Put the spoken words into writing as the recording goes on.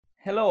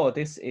Hello,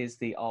 this is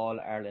the All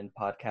Ireland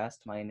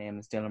podcast. My name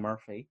is Dylan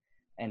Murphy,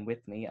 and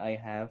with me I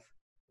have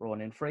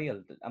Ronan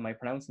Friel. Am I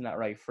pronouncing that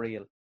right,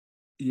 Friel?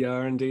 You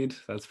are indeed.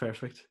 That's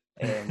perfect.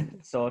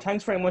 So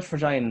thanks very much for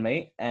joining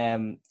me.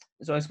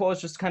 So I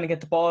suppose just to kind of get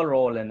the ball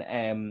rolling.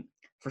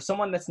 For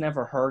someone that's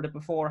never heard it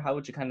before, how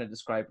would you kind of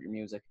describe your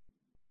music?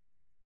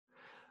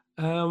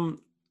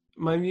 Um,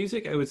 my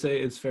music, I would say,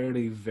 is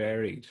fairly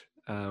varied.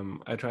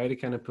 I try to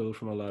kind of pull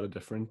from a lot of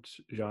different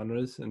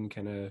genres and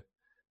kind of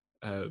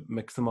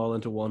mix them all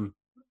into one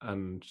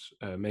and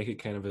make it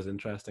kind of as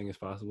interesting as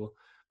possible.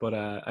 But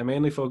I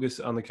mainly focus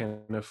on the kind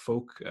of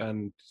folk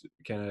and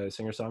kind of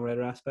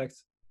singer-songwriter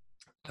aspects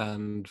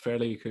and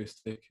fairly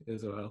acoustic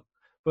as well.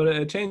 But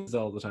it changes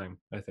all the time,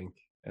 I think.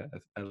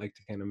 I like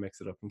to kind of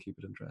mix it up and keep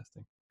it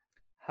interesting.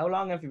 How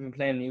long have you been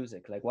playing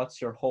music? Like,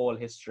 what's your whole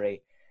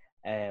history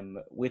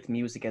with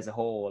music as a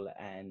whole,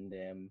 and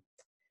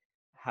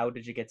how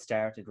did you get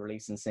started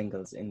releasing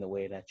singles in the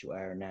way that you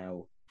are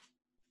now?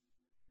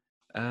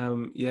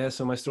 Yeah,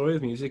 so my story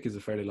with music is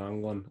a fairly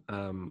long one.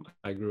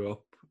 I grew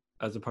up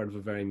as a part of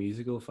a very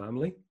musical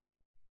family.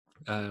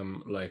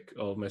 Like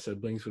all of my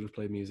siblings would have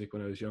played music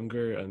when I was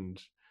younger,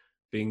 and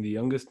being the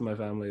youngest in my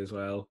family as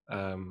well,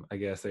 I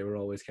guess they were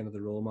always kind of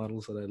the role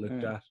models that I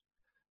looked Mm. at.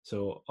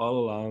 So all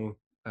along,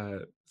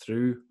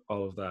 through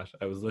all of that,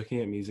 I was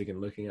looking at music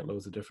and looking at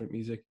loads of different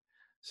music.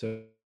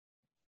 So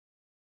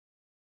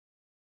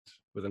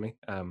within me.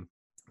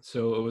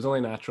 So it was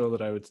only natural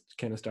that I would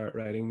kind of start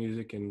writing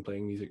music and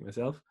playing music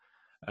myself.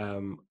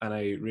 And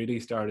I really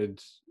started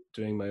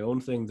doing my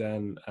own thing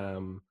then,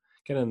 kind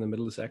of in the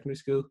middle of secondary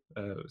school.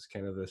 It was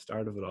kind of the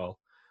start of it all.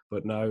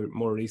 But now,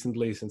 more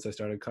recently, since I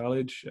started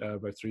college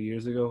about 3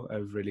 years ago,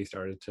 I've really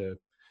started to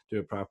do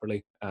it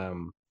properly.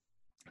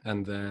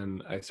 And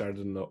then I started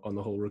on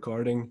the whole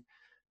recording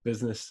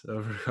business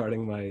of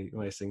recording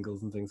my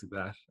singles and things like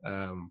that.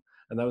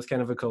 And that was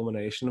kind of a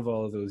culmination of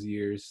all of those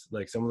years.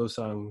 Like some of those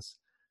songs,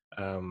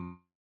 um,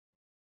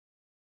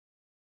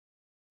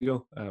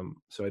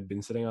 so I'd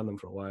been sitting on them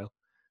for a while.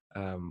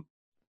 Um,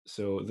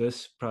 so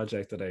this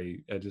project that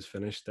I just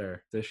finished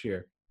there this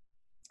year,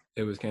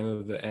 it was kind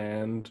of the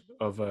end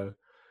of a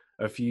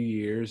few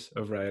years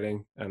of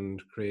writing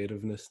and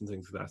creativeness and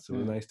things like that. So it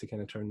was Mm. nice to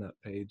kind of turn that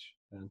page.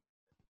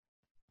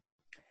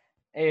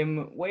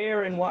 And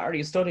Where and what are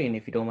you studying,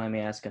 if you don't mind me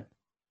asking?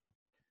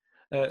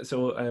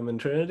 so I'm in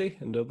Trinity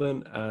in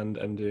Dublin, and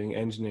I'm doing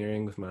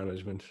engineering with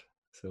management.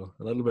 So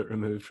a little bit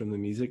removed from the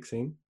music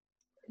scene.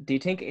 Do you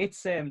think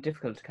it's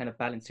difficult to kind of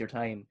balance your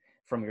time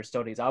from your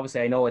studies? Obviously,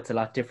 I know it's a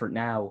lot different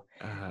now,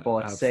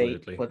 but say,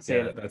 Absolutely, but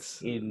yeah. say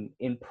That's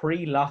in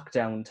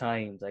pre-lockdown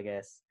times, I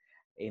guess,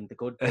 in the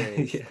good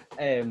days,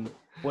 yeah.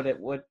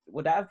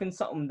 would that have been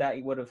something that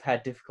you would have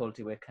had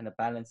difficulty with, kind of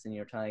balancing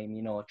your time?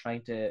 You know,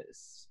 trying to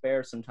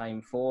spare some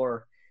time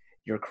for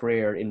your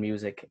career in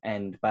music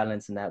and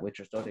balancing that with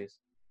your studies.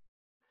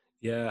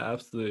 Yeah,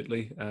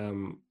 absolutely.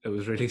 It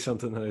was really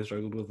something that I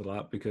struggled with a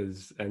lot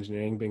because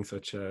engineering being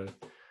such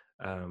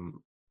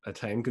um, a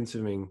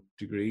time-consuming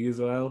degree as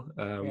well,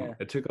 Yeah.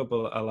 it took up a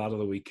lot of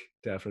the week,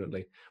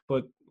 definitely.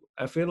 But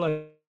I feel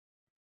like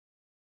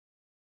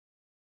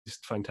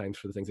just find times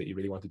for the things that you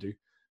really want to do.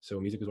 So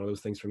music was one of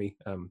those things for me.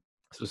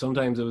 So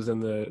sometimes it was in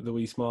the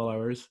wee small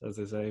hours, as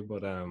they say,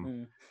 but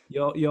Mm.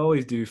 you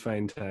always do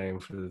find time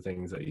for the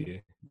things that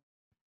you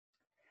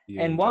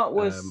And enjoy. what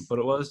was? But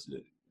it was,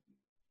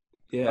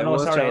 yeah, Oh it no,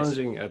 was sorry.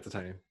 challenging at the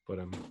time,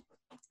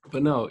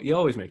 but no, you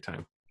always make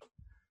time.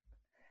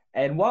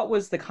 And what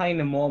was the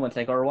kind of moment,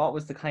 like, or what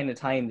was the kind of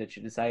time that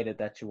you decided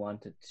that you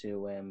wanted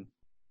to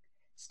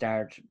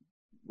start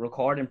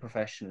recording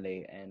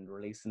professionally and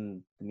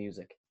releasing the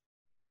music?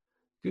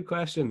 Good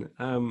question.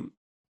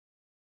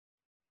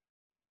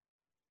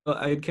 Well,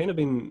 I had kind of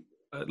been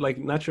like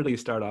naturally you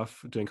start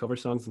off doing cover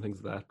songs and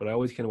things like that, but I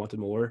always kind of wanted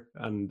more,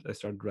 and I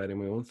started writing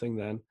my own thing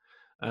then.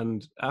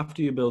 And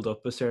after you build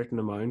up a certain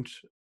amount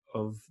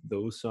of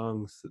those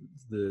songs,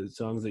 the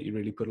songs that you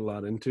really put a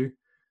lot into,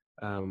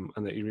 and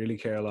that you really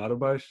care a lot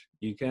about,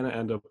 you kind of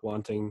end up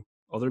wanting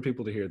other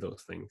people to hear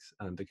those things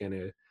and to kind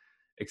of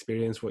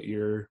experience what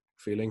you're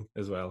feeling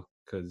as well,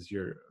 because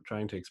you're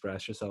trying to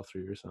express yourself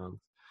through your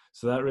songs.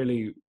 So that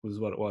really was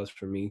what it was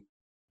for me.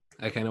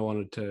 I kind of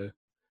wanted to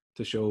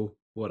show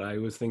what I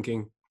was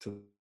thinking to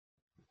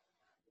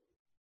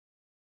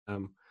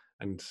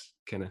and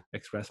kind of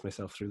express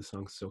myself through the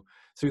songs. So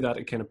through that,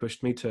 it kind of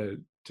pushed me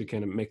to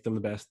kind of make them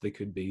the best they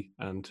could be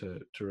and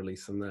to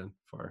release them then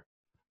for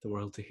the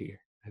world to hear,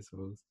 I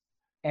suppose.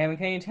 Can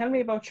you tell me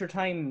about your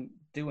time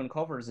doing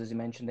covers, as you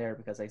mentioned there?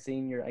 Because I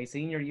seen your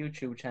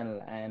YouTube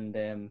channel, and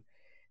the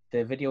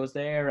videos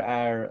there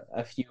are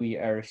a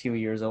few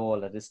years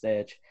old at this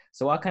stage.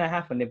 So what kind of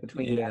happened in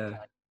between that Yeah,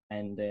 time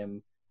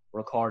and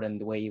recording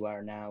the way you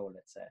are now?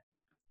 Let's say.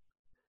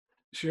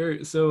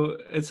 sure. So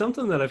it's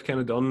something that I've kind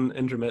of done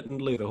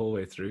intermittently the whole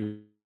way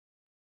through,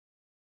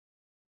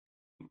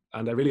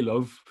 and I really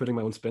love putting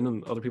my own spin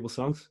on other people's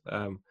songs.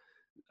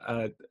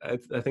 I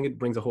think it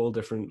brings a whole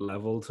different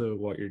level to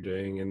what you're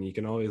doing, and you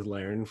can always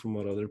learn from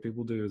what other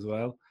people do as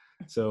well.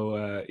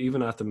 So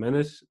even at the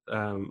minute,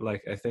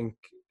 like I think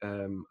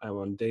I'm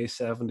on day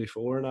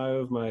 74 now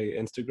of my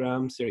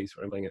Instagram series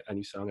where I'm playing a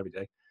new song every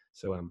day.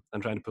 So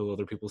I'm trying to pull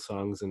other people's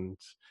songs and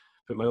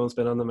put my own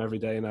spin on them every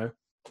day now.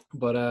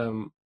 But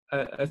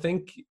I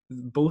think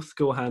both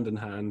go hand in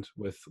hand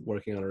with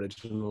working on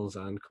originals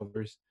and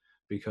covers,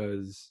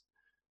 because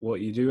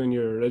what you do in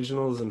your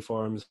originals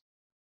informs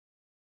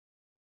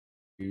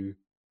you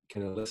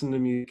kind of listen to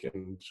music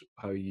and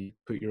how you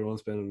put your own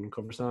spin on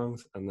cover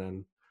songs, and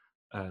then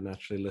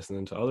naturally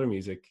listening to other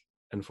music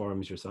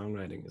informs your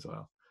songwriting as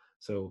well.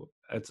 So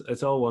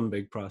it's all one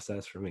big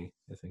process for me,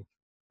 I think.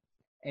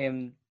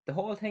 The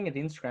whole thing of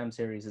the Instagram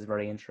series is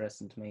very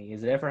interesting to me.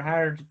 Is it ever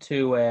hard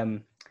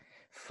to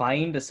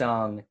find a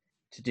song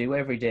to do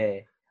every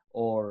day,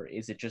 or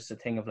is it just a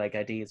thing of like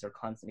ideas are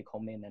constantly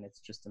coming in and it's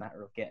just a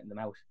matter of getting them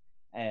out?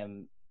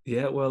 Um,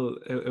 Yeah, well,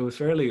 it was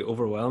fairly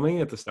overwhelming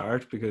at the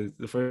start because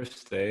the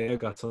first day I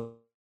got some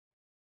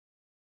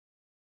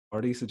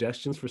party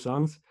suggestions for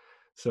songs.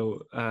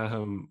 So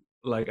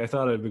like I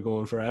thought I'd be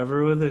going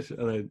forever with it,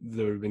 and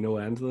there would be no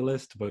end to the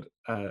list. But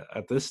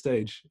at this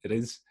stage,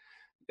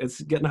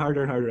 it's getting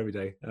harder and harder every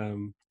day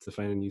to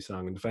find a new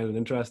song and to find an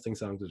interesting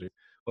song to do.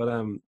 But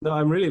no,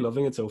 I'm really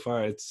loving it so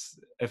far. It's,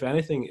 if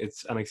anything,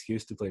 it's an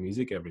excuse to play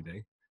music every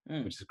day,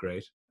 mm. which is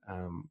great,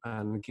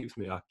 and it keeps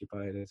me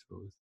occupied, I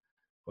suppose.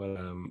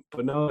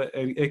 But no,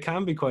 it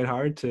can be quite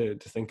hard to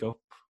think up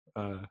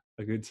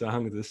a good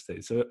song at this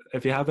stage. So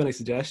if you have any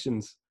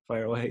suggestions,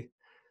 fire away.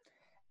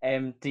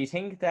 Do you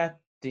think that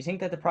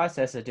the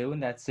process of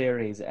doing that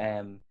series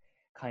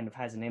kind of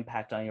has an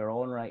impact on your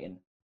own writing?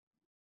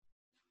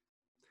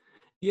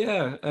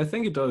 Yeah, I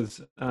think it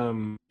does.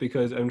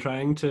 Because I'm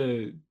trying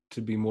to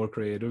be more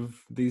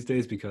creative these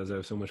days because I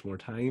have so much more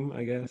time,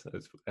 I guess,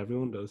 as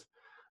everyone does.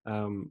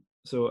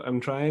 So I'm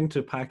trying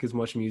to pack as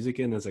much music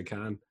in as I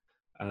can,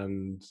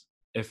 and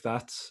if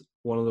that's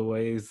one of the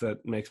ways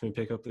that makes me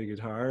pick up the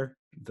guitar,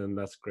 then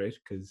that's great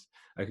because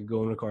I could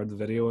go and record the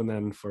video, and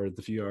then for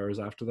the few hours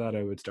after that,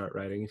 I would start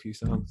writing a few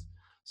songs.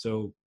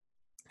 So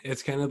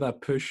it's kind of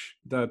that push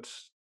that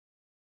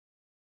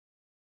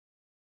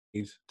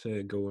need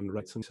to go and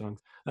write some songs.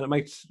 And it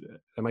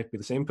might be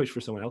the same push for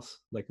someone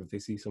else. Like if they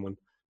see someone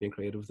being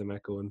creative, they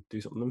might go and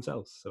do something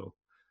themselves. So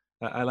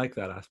I like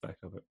that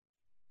aspect of it.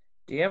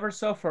 Do you ever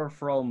suffer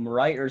from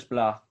writer's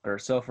block or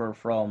suffer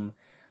from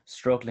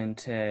struggling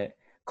to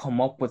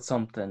come up with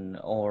something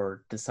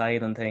or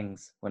decide on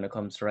things when it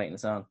comes to writing a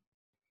song?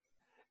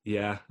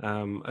 Yeah,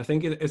 I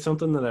think it's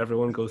something that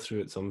everyone goes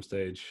through at some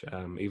stage,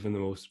 even the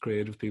most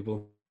creative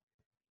people.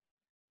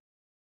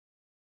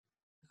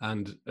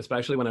 And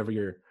especially whenever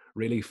you're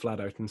really flat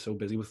out and so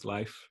busy with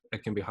life,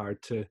 it can be hard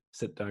to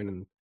sit down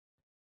and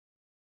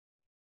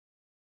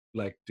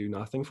like do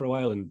nothing for a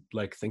while and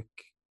like think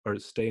or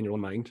stay in your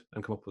own mind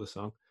and come up with a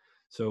song.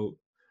 So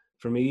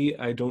for me,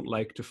 I don't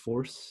like to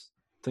force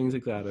things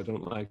like that. I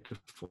don't like to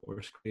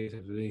force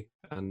creativity,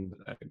 and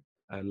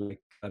I like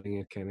letting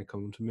it kind of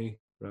come to me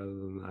rather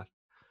than that.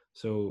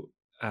 So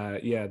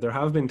yeah, there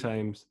have been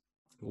times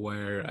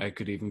where I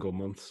could even go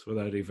months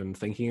without even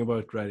thinking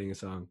about writing a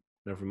song,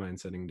 never mind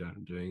sitting down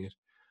and doing it.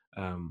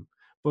 Um,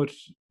 but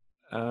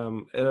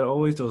it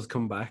always does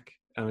come back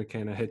and it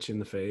kind of hits you in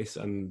the face.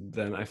 And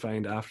then I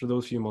find after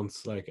those few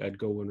months, like I'd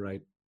go and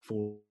write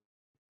for a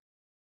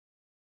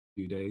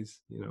few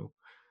days, you know.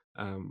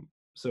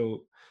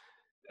 So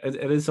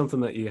it is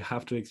something that you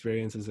have to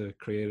experience as a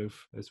creative,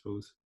 I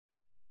suppose.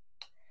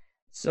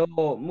 So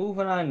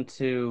moving on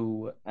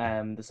to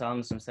the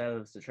songs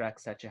themselves, the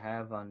tracks that you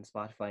have on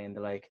Spotify and the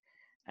like.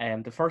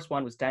 The first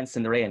one was "Dance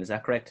in the Rain." Is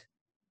that correct?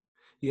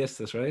 Yes,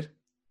 that's right.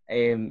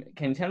 Can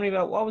you tell me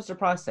about what was the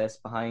process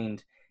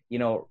behind,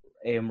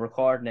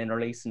 recording and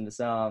releasing the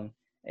song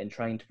and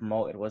trying to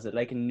promote it? Was it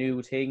like a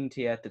new thing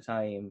to you at the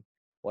time?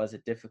 Was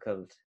it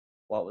difficult?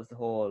 What was the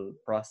whole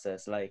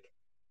process like?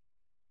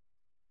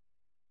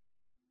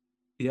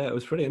 Yeah, it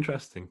was pretty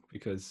interesting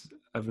because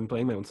I've been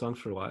playing my own songs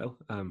for a while,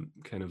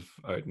 kind of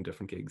out in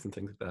different gigs and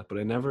things like that. But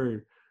I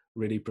never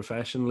really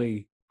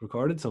professionally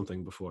recorded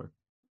something before,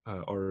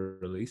 or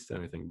released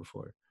anything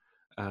before.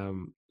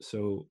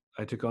 So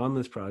I took on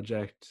this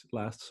project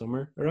last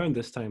summer, around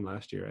this time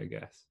last year, I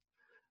guess.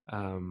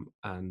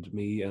 And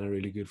me and a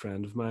really good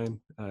friend of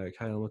mine,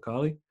 Kyle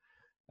McCauley,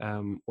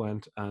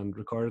 went and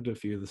recorded a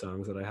few of the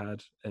songs that I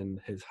had in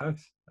his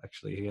house.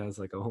 Actually, he has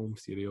like a home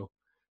studio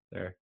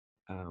there.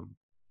 Um,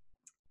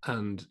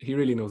 and he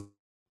really knows.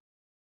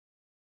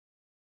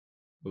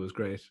 It was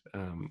great,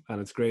 and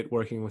it's great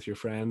working with your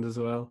friend as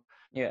well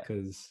Yeah.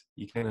 because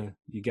you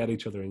get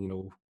each other and you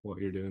know what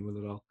you're doing with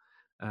it all.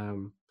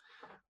 um,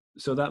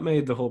 so that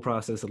made the whole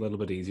process a little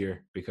bit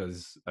easier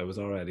because I was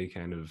already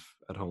kind of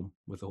at home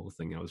with the whole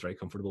thing. I was very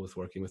comfortable with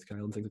working with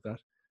Kyle and things like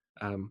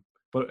that.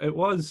 But it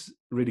was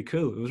really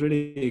cool. It was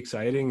really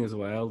exciting as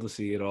well to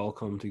see it all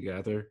come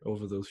together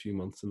over those few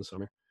months in the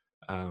summer.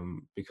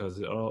 Because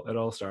it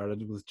all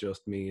started with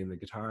just me and the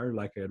guitar,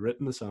 like I had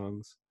written the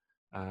songs,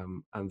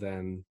 and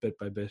then bit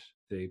by bit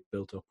they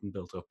built up and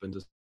built up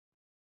into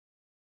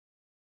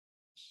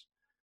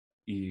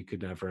you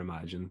could never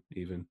imagine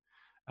even.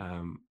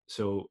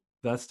 So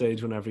that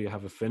stage, whenever you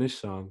have a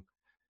finished song,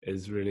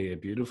 is really a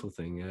beautiful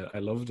thing. I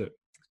loved it.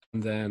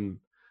 And then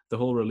the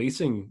whole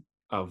releasing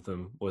of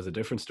them was a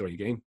different story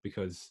again,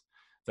 because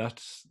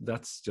that's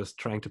just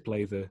trying to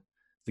play the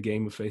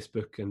game of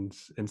Facebook and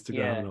Instagram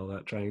Yeah. and all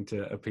that, trying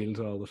to appeal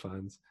to all the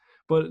fans.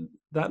 But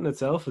that in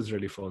itself is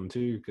really fun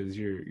too, because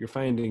you're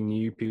finding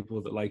new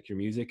people that like your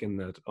music and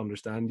that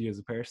understand you as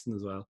a person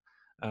as well.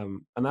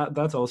 And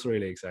that's also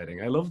really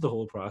exciting. I love the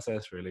whole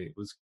process. Really, it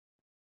was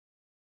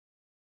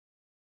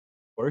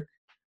work,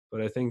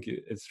 but I think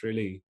it's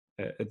really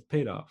it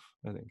paid off.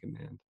 I think in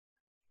the end.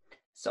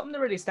 Something that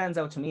really stands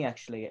out to me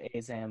actually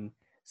is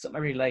something I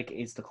really like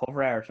is the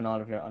cover art on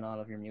all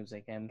of your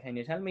music. Can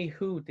you tell me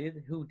who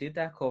did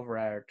that cover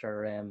art,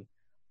 or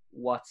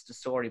what's the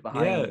story Yeah.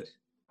 behind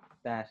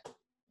that?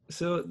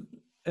 So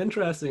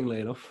interestingly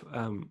enough,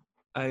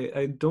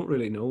 I don't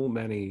really know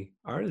many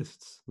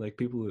artists, like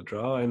people that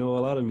draw. I know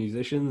a lot of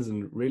musicians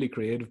and really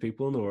creative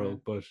people in the Mm.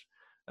 world, but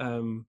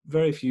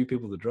very few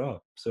people that draw.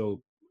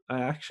 So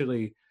I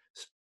actually,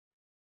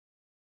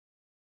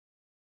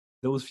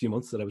 those few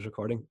months that I was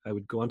recording, I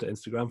would go onto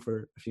Instagram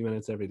for a few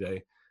minutes every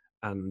day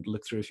and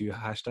look through a few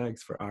hashtags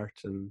for art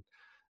and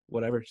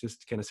whatever,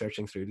 just kind of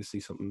searching through to see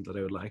something that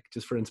I would like,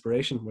 just for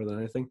inspiration more than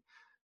anything.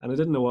 And I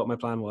didn't know what my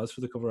plan was for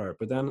the cover art,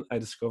 but then I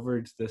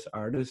discovered this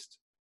artist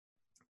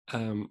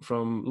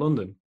from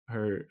London.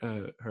 Her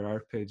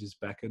art page is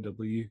Becca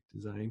W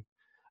Design,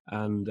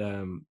 and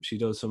she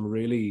does some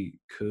really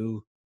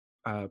cool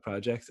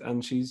projects.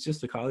 And she's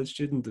just a college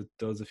student that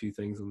does a few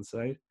things on the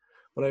side.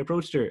 But I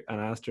approached her and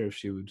asked her if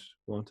she would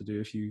want to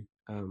do a few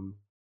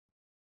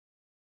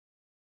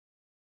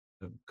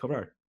cover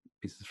art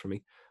pieces for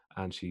me,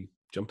 and she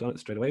jumped on it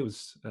straight away. It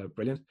was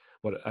brilliant.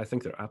 But I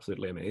think they're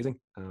absolutely amazing.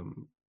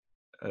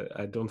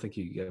 I don't think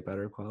you get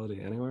better quality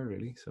anywhere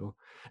really. So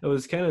it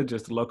was kind of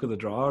just luck of the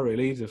draw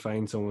really to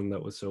find someone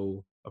that was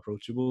so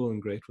approachable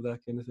and great with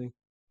that kind of thing.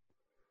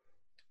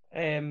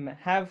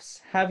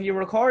 Have you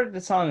recorded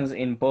the songs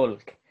in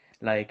bulk?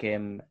 Like,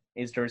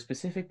 is there a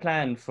specific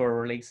plan for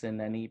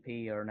releasing an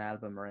EP or an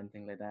album or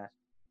anything like that,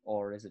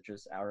 or is it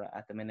just, or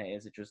at the minute,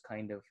 is it just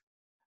kind of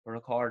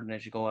recording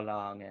as you go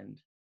along and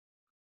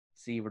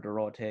see where the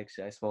road takes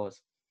you, I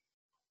suppose?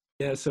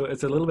 Yeah, so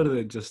it's a little bit of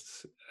a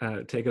just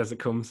take it as it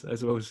comes, I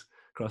suppose.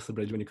 Cross the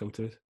bridge when you come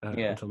to it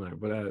Yeah. until now.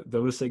 But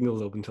those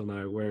singles up until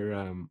now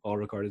were all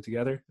recorded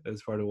together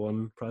as part of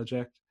one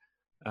project,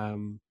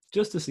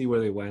 just to see where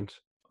they went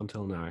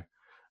until now.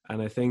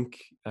 And I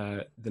think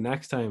the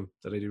next time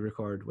that I do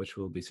record, which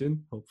will be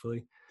soon,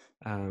 hopefully,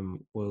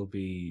 will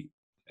be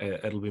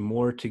it'll be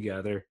more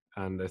together.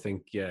 And I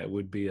think it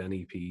would be an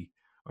EP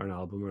or an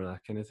album or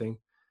that kind of thing,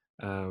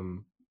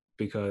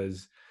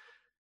 because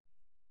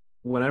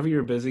whenever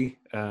you're busy,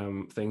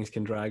 things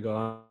can drag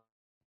on.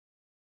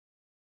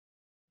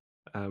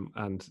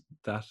 And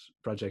that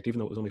project, even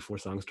though it was only 4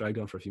 songs, dragged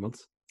on for a few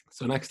months.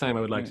 So next time,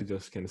 I would like Mm. to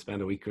just kind of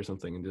spend a week or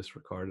something and just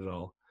record it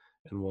all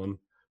in one,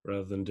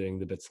 rather than doing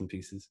the bits and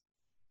pieces.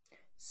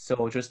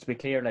 So just to be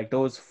clear, like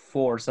those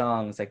 4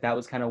 songs, like that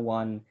was kind of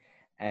one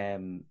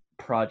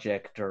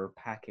project or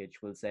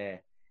package, we'll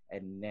say,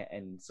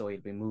 and so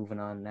you'll be moving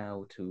on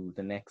now to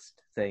the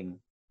next thing.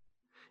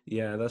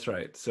 Yeah, that's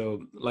right.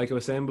 So, like I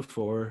was saying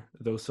before,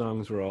 those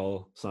songs were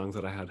all songs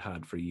that I had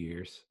had for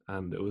years,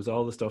 and it was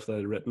all the stuff that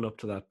I'd written up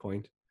to that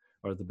point,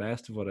 or the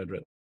best of what I'd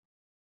written.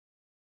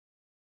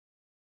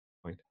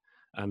 Point.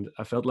 And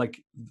I felt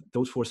like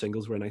those 4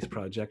 singles were a nice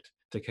project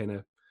to kind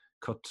of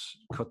cut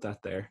cut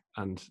that there,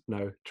 and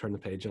now turn the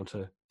page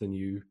onto the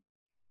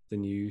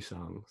new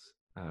songs,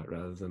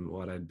 rather than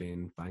what I'd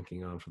been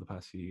banking on for the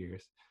past few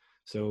years.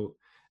 So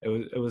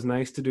it was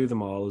nice to do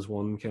them all as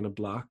one kind of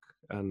block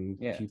and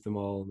Yeah. keep them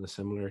all in a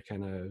similar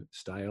kind of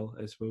style,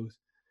 I suppose.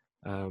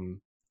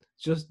 Um,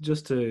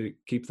 just to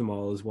keep them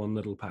all as one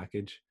little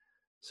package.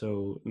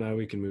 So now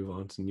we can move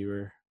on to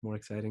newer, more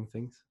exciting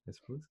things, I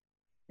suppose.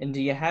 And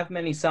do you have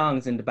many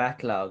songs in the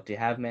backlog? Do you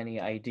have many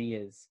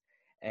ideas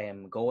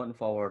going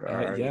forward, or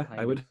are you Yeah, I kind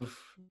of would have.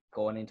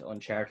 going into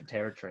uncharted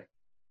territory?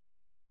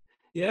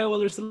 Yeah, well,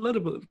 there's a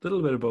little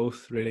bit of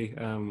both, really.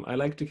 I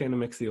like to kind of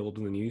mix the old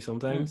and the new Mm.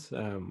 sometimes.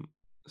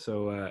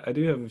 So I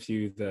do have a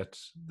few that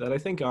I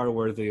think are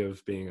worthy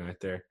of being out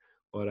there.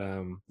 But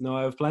no,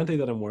 I have plenty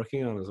that I'm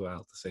working on as well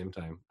at the same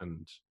time,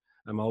 and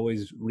I'm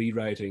always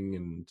rewriting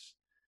and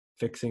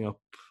fixing up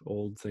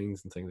old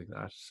things and things like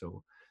that.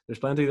 So there's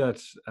plenty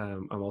that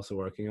I'm also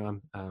working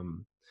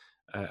on.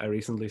 I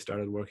recently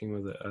started working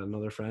with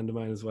another friend of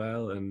mine as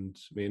well, and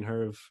me and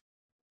her have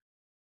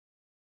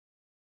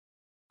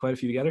quite a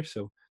few together.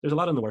 So there's a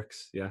lot in the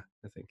works. Yeah,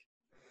 I think.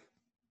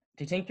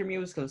 Do you think your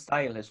musical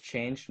style has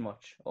changed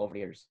much over the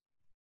years?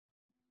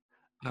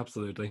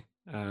 Absolutely.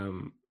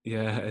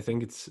 Yeah, I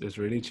think it's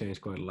really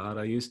changed quite a lot.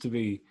 I used to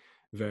be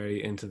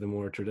very into the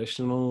more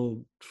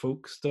traditional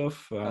folk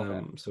stuff,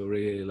 Okay. so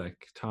really like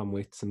Tom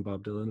Waits and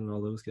Bob Dylan and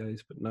all those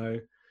guys. But now,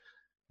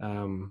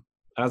 um,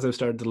 as I've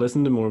started to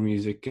listen to more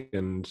music,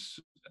 and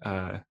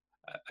uh,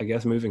 I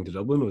guess moving to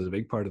Dublin was a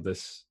big part of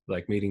this,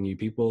 like meeting new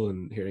people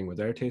and hearing what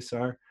their tastes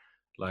are.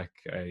 Like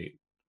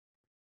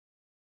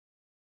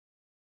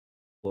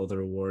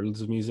other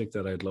worlds of music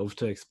that I'd love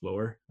to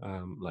explore,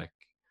 like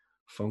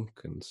funk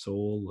and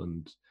soul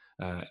and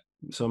uh,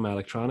 some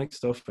electronic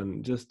stuff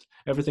and just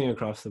everything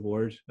across the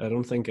board. I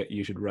don't think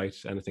you should write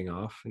anything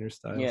off in your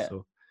style. Yeah.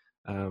 So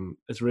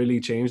it's really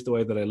changed the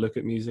way that I look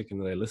at music and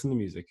that I listen to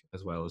music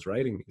as well as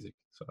writing music.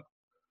 So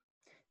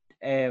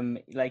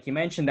Like you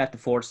mentioned that the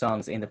four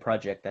songs in the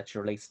project that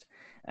you released,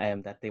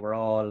 that they were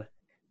all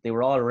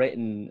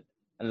written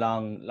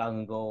long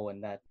ago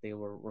and that they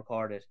were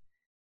recorded.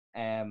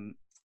 Um,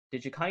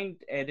 did you kind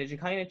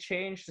of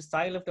change the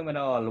style of them at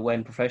all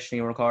when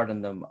professionally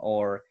recording them,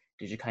 or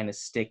did you kind of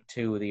stick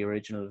to the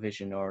original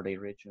vision or the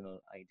original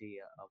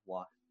idea of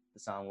what the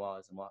song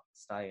was and what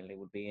style it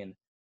would be in?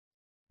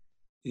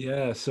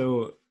 yeah,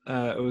 so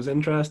it was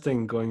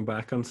interesting going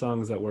back on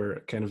songs that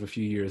were kind of a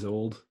few years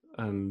old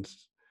and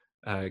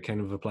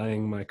kind of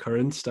applying my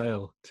current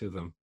style to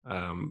them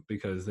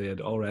because they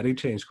had already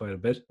changed quite a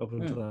bit up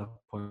Hmm. until that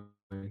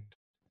point.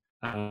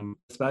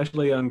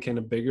 Especially on kind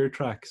of bigger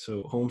tracks.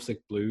 So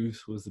Homesick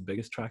Blues was the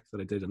biggest track that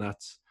I did, and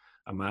that's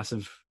a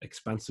massive,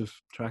 expensive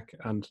track.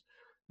 And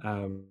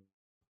um,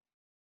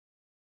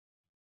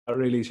 that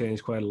really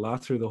changed quite a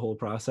lot through the whole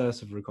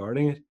process of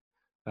recording it.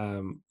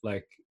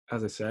 Like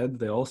as I said,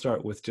 they all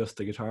start with just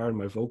the guitar and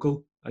my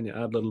vocal, and you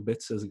add little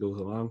bits as it goes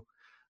along,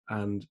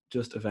 and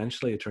just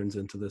eventually it turns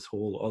into this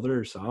whole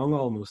other song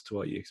almost to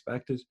what you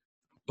expected.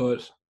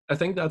 But I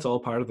think that's all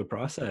part of the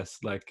process.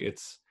 Like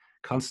it's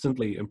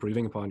constantly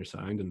improving upon your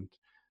sound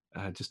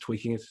and just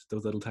tweaking it,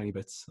 those little tiny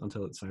bits,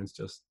 until it sounds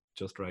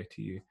just right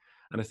to you.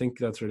 And I think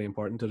that's really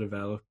important to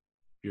develop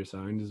your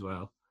sound as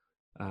well.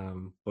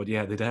 But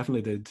yeah, they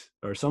definitely did,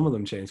 or some of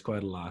them changed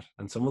quite a lot,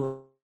 and some of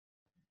them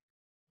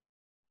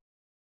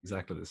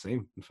exactly the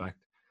same. In fact,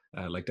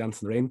 like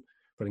Dance in the Rain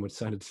pretty much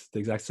sounded the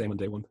exact same on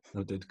day one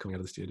than it did coming out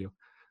of the studio.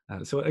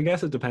 So I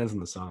guess it depends on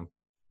the song.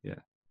 Yeah.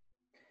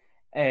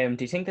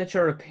 Do you think that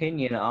your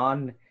opinion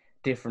on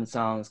different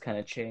songs kind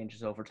of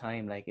changes over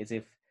time? Like, as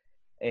if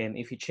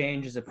you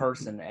change as a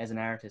person, as an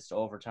artist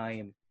over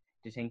time,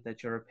 do you think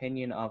that your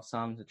opinion of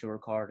songs that you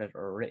recorded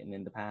or written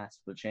in the past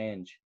will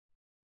change?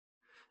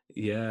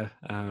 Yeah,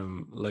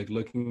 like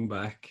looking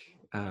back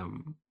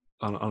on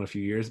a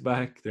few years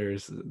back,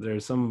 there's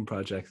some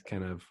projects,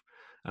 kind of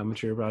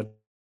amateur projects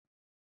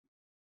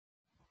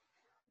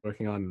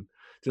working on.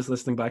 Just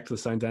listening back to the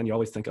sound, then you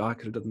always think, oh, I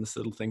could have done this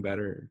little thing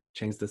better,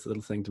 changed this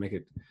little thing to make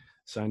it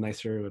sound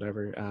nicer or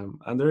whatever.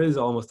 And there is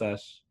almost that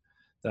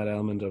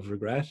element of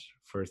regret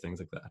for things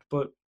like that.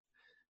 But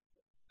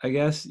I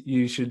guess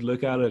you should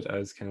look at it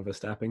as kind of a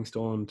stepping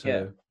stone Yeah.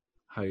 to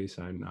how you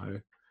sound now.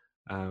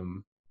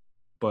 Um,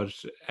 but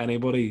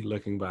anybody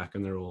looking back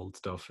on their old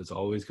stuff is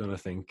always going to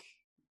think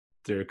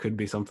there could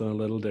be something a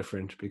little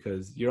different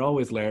because you're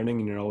always learning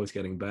and you're always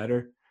getting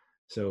better.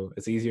 So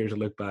it's easier to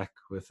look back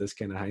with this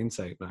kind of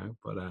hindsight now.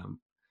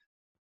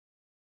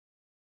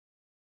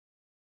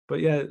 But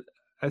yeah,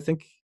 I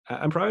think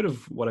I'm proud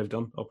of what I've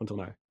done up until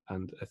now,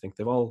 and I think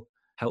they've all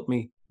helped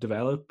me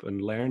develop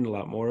and learn a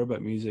lot more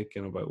about music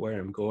and about where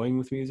I'm going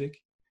with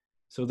music.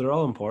 So they're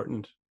all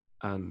important,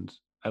 and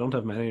I don't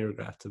have many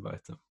regrets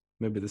about them.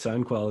 Maybe the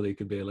sound quality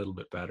could be a little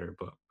bit better,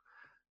 but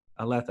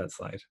I'll let that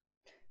slide.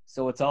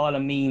 So it's all a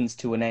means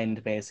to an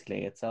end,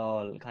 basically. It's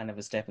all kind of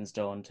a stepping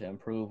stone to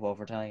improve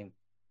over time.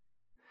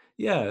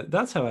 Yeah,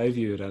 that's how I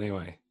view it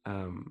anyway.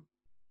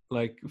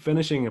 Like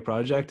finishing a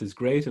project is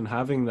great, and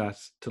having that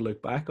to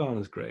look back on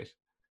is great.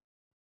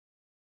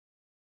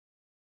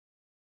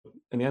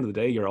 In the end of the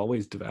day, you're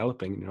always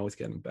developing and you're always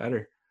getting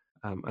better.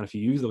 And if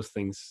you use those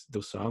things,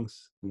 those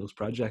songs, and those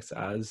projects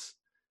as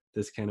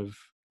this kind of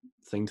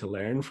thing to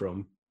learn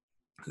from,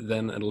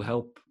 then it'll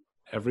help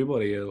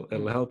everybody. It'll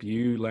Hmm. help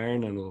you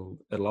learn, and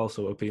it'll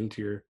also appeal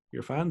to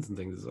your fans and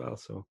things as well.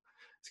 So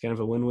it's kind of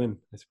a win-win,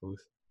 I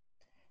suppose.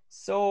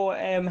 So,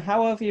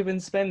 how have you been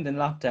spending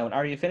lockdown?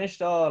 Are you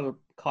finished all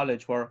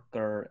college work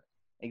or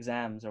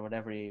exams or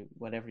whatever you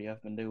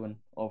have been doing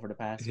over the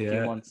past few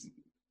Yeah, months?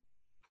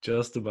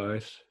 just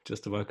about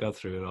got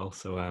through it all.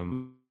 So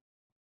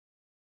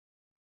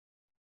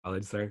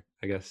college there,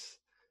 I guess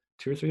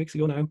 2 or 3 weeks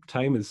ago now.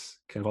 Time is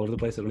kind of all over the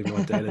place. I don't even know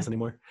what day it is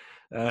anymore.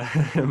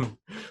 Um,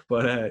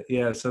 but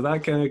yeah, so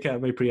that kind of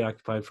kept me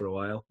preoccupied for a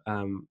while.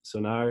 So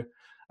now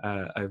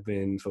I've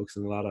been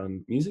focusing a lot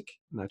on music,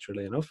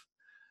 naturally enough.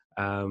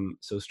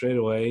 So straight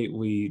away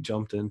we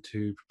jumped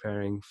into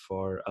preparing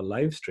for a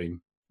live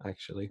stream,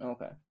 actually.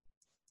 Okay.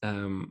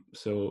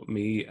 So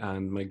me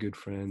and my good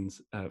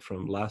friends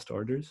from Last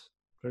Orders,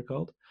 they're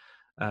called.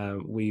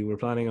 We were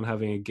planning on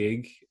having a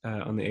gig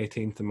on the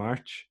 18th of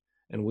March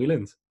in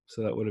Wheelands.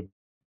 So that would have been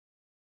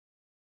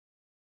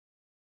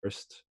the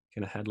first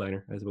kind of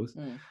headliner, I suppose.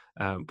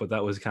 Hmm. But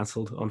that was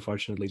cancelled,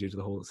 unfortunately, due to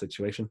the whole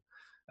situation.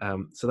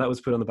 So that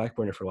was put on the back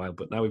burner for a while.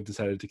 But now we've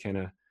decided to kind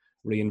of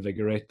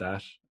reinvigorate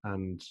that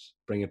and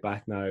bring it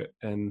back now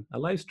in a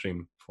live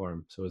stream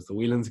form. So it's the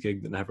Wheelands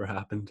gig that never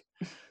happened,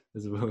 I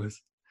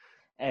suppose.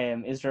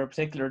 Is there a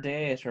particular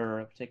date or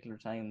a particular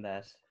time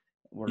that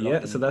we're Yeah,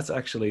 so looking? that's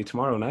actually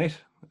tomorrow night.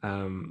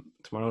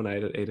 Tomorrow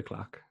night at 8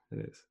 o'clock it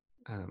is.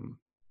 Um,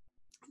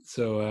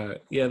 So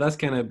yeah, that's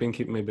kind of been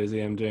keeping me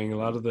busy. I'm doing a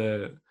lot of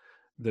the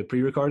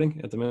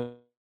pre-recording at the minute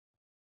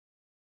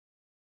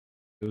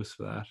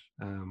for that.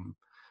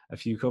 A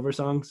few cover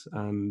songs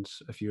and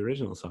a few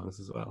original songs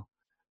as well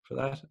for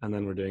that, and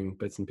then we're doing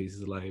bits and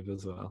pieces live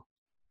as well.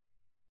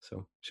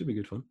 So should be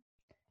good fun.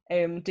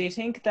 Do you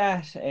think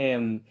that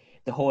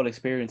the whole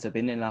experience of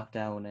being in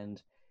lockdown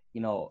and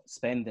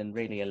spending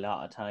really a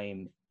lot of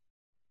time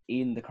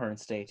in the current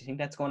state, do you think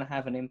that's going to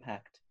have an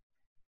impact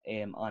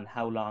on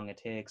how long it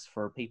takes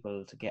for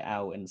people to get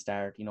out and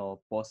start,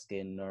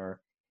 busking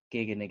or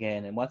gigging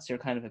again? And what's your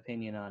kind of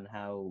opinion on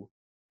how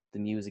the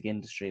music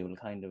industry will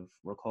kind of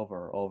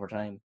recover over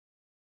time?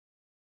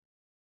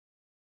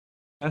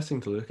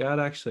 Interesting to look at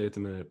actually at the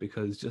minute,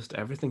 because just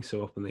everything's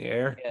so up in the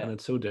air Yeah. and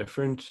it's so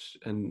different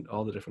in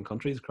all the different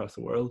countries across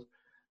the world.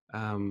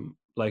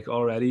 Like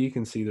already you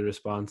can see the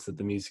response that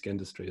the music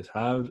industry has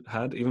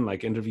had. Even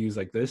like interviews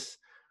like this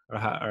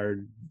are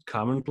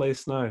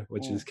commonplace now,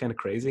 which is Mm. kind of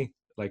crazy.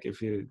 Like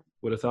if you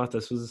would have thought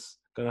this was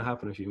going to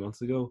happen a few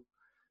months ago,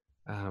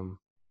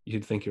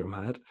 you'd think you're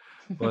mad.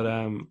 But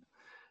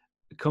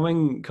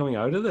coming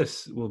out of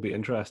this will be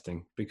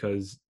interesting,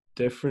 because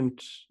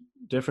different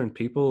different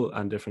people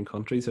and different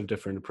countries have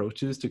different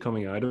approaches to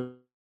coming out of,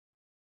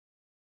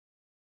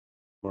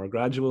 more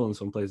gradual, and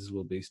some places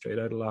will be straight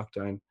out of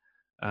lockdown.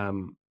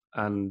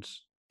 And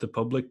the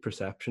public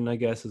perception, I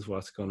guess, is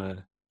what's going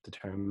to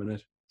determine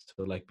it.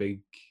 So like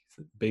big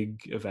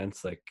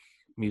events like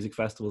music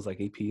festivals like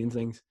EP and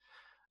things,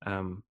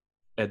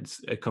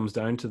 it comes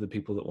down to the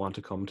people that want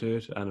to come to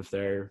it, and if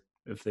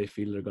they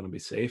feel they're going to be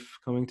safe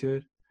coming to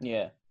it.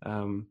 Yeah.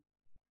 um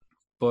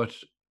but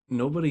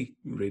nobody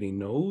really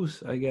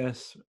knows, I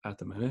guess, at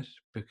the minute,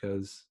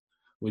 because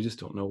we just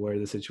don't know where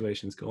the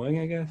situation's going,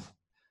 I guess.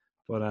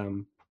 But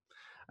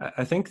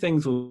I think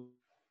things will,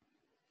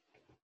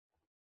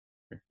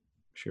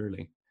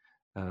 surely.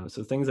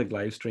 So things like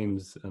live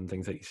streams and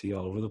things that you see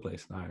all over the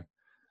place now,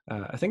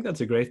 I think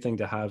that's a great thing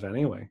to have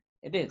anyway.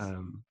 It is,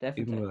 Even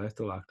definitely. without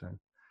the lockdown,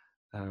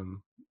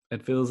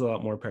 it feels a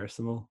lot more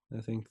personal,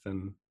 I think,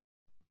 than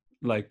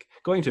like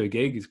going to a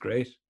gig is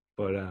great,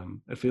 but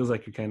it feels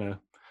like you're kind of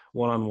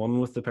one-on-one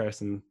with the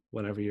person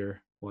whenever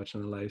you're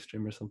watching a live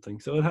stream or something.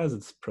 So it has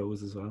its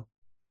pros as well.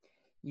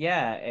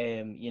 Yeah,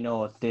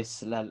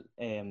 this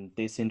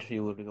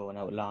interview will be going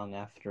out long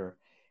after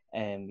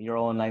your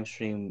own live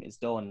stream is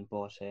done,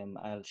 but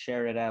I'll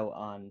share it out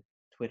on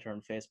Twitter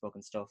and Facebook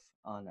and stuff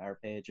on our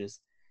pages,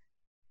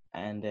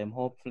 and Yeah,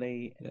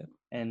 hopefully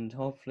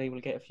we'll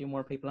get a few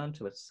more people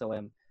onto it.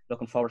 So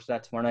looking forward to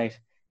that tomorrow night.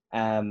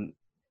 Um,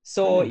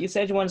 so brilliant. you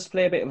said you wanted to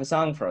play a bit of a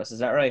song for us, is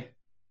that right?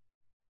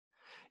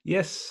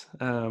 Yes,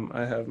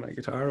 I have my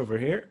guitar over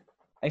here.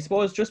 I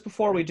suppose just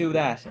before we do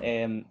that,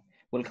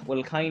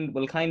 we'll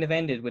kind of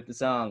end it with the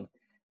song.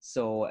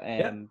 So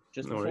Yeah,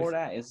 just no before worries.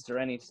 that, is there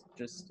any,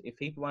 just if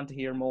people want to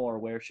hear more,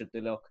 where should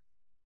they look?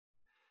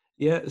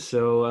 Yeah,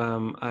 so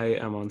I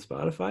am on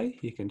Spotify.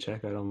 You can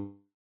check out on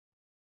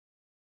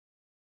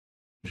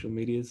social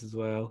medias as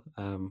well.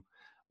 On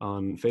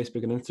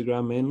Facebook and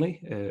Instagram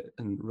mainly,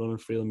 and Ronan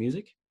Friel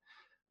Music.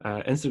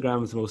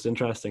 Instagram is the most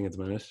interesting at the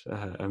minute.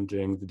 I'm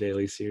doing the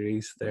daily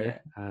series Yeah.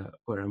 there,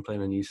 where I'm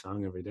playing a new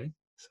song every day.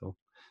 So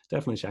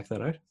definitely check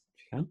that out if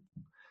you can.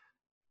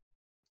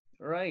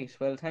 Right.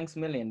 Well, thanks a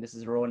million. This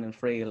is Ronan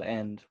Friel,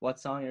 and what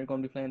song are you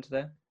going to be playing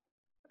today?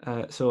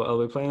 So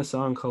I'll be playing a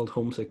song called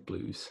Homesick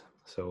Blues.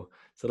 So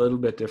it's a little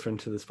bit different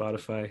to the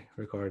Spotify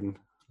recording.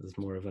 There's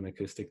more of an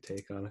acoustic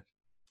take on it.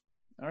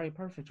 All right,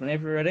 perfect.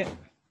 Whenever you're ready.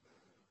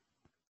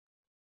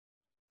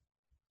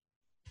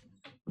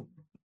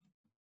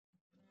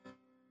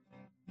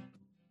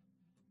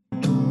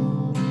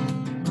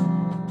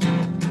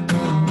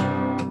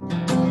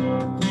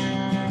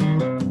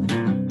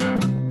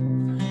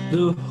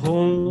 The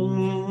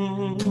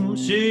homesick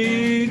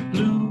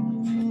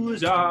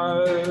blues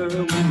are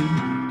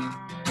winning.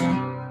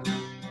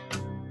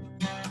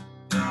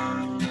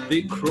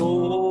 They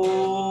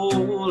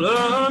crawl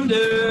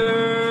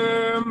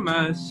under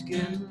my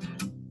skin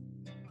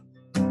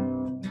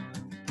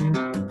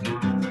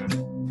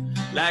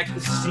like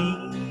the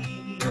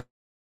sea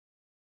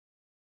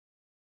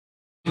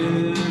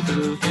with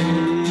the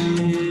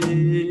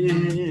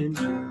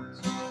vengeance,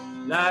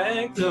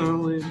 like the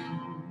wind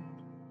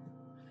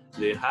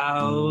they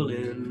howl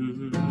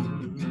in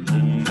the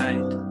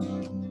night.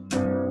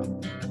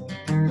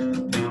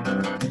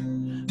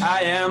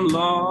 I am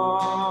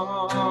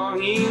longing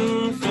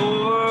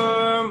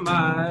for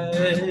my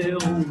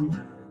own,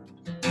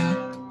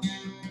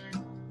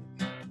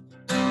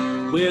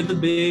 where the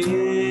bitter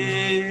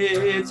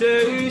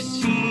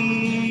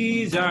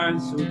seas are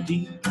so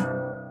deep.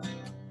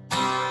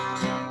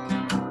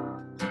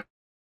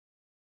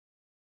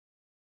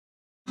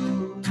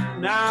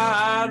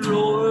 Not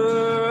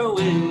roar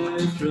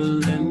with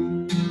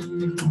relentless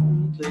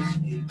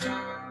hate.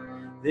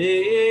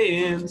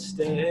 They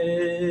instead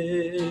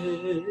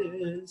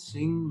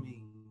sing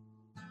me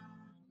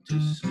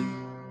to sleep.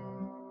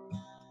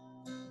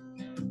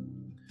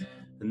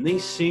 And they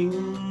sing,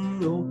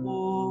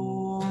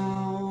 oh,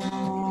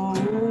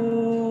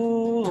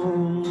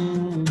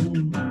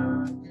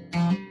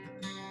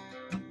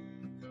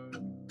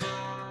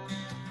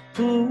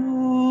 Ooh.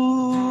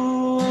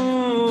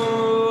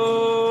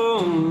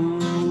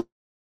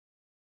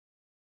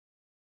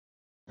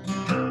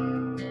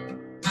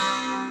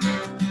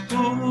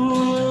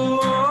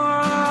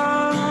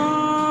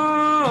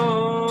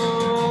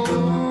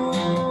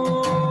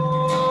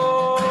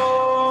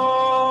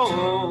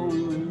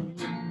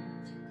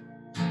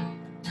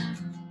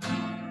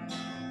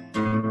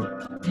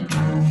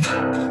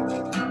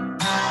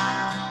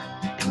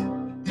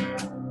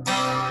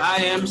 I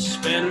am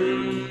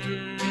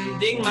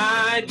spending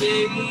my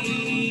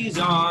days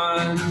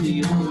on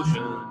the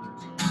ocean,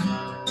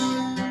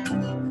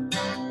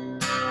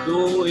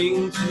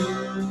 going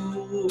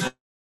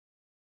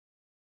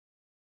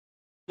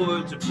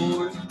to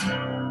port,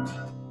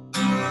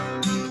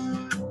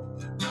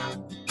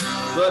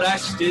 but I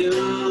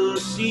still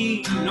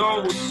see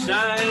no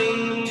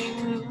sign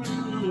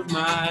of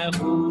my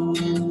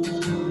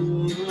homeland.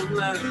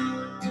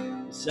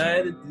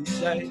 Decided these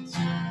sights,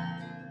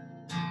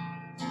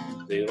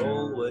 they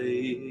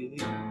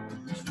always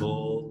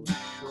fall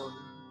short.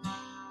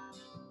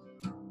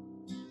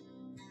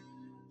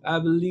 I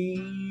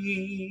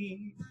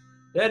believe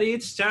that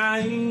it's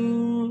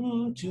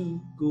time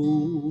to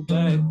go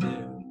back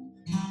there.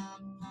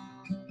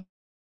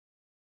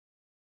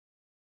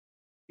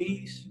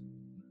 Peace,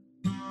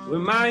 where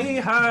my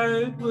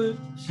heart was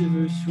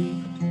ever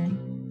sweet.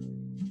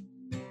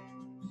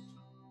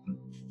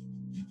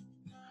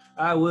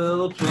 I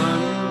will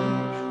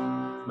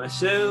plunge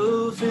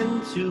myself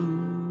into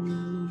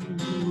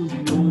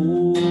the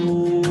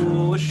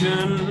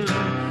ocean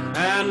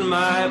and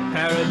my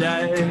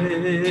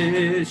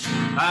paradise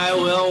I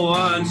will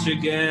once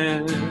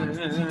again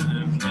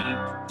meet.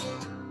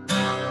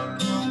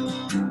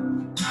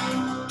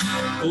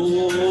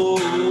 Oh,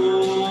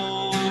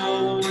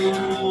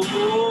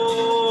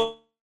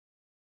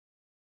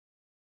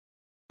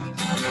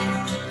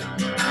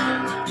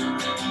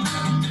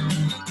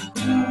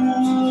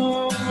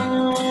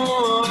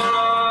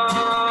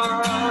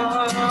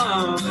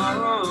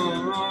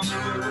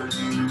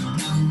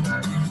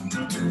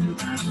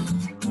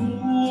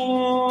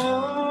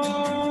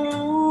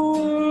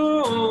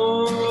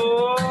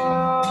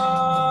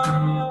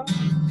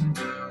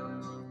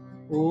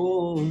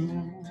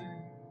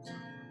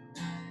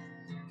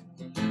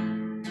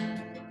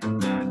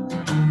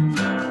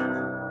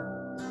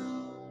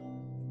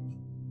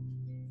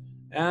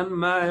 and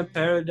my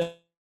paradise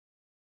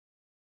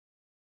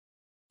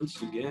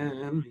once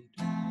again meet.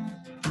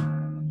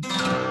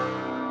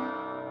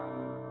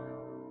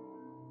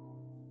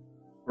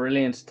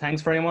 Brilliant.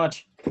 Thanks very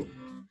much.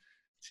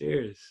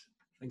 Cheers.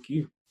 Thank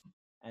you.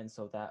 And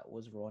so that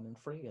was Ronan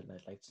Friel.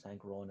 I'd like to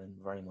thank Ronan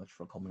very much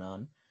for coming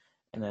on.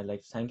 And I'd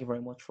like to thank you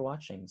very much for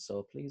watching.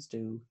 So please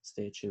do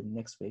stay tuned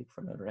next week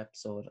for another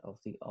episode of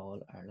the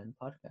All Ireland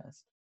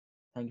podcast.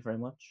 Thank you very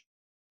much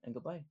and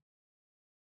goodbye.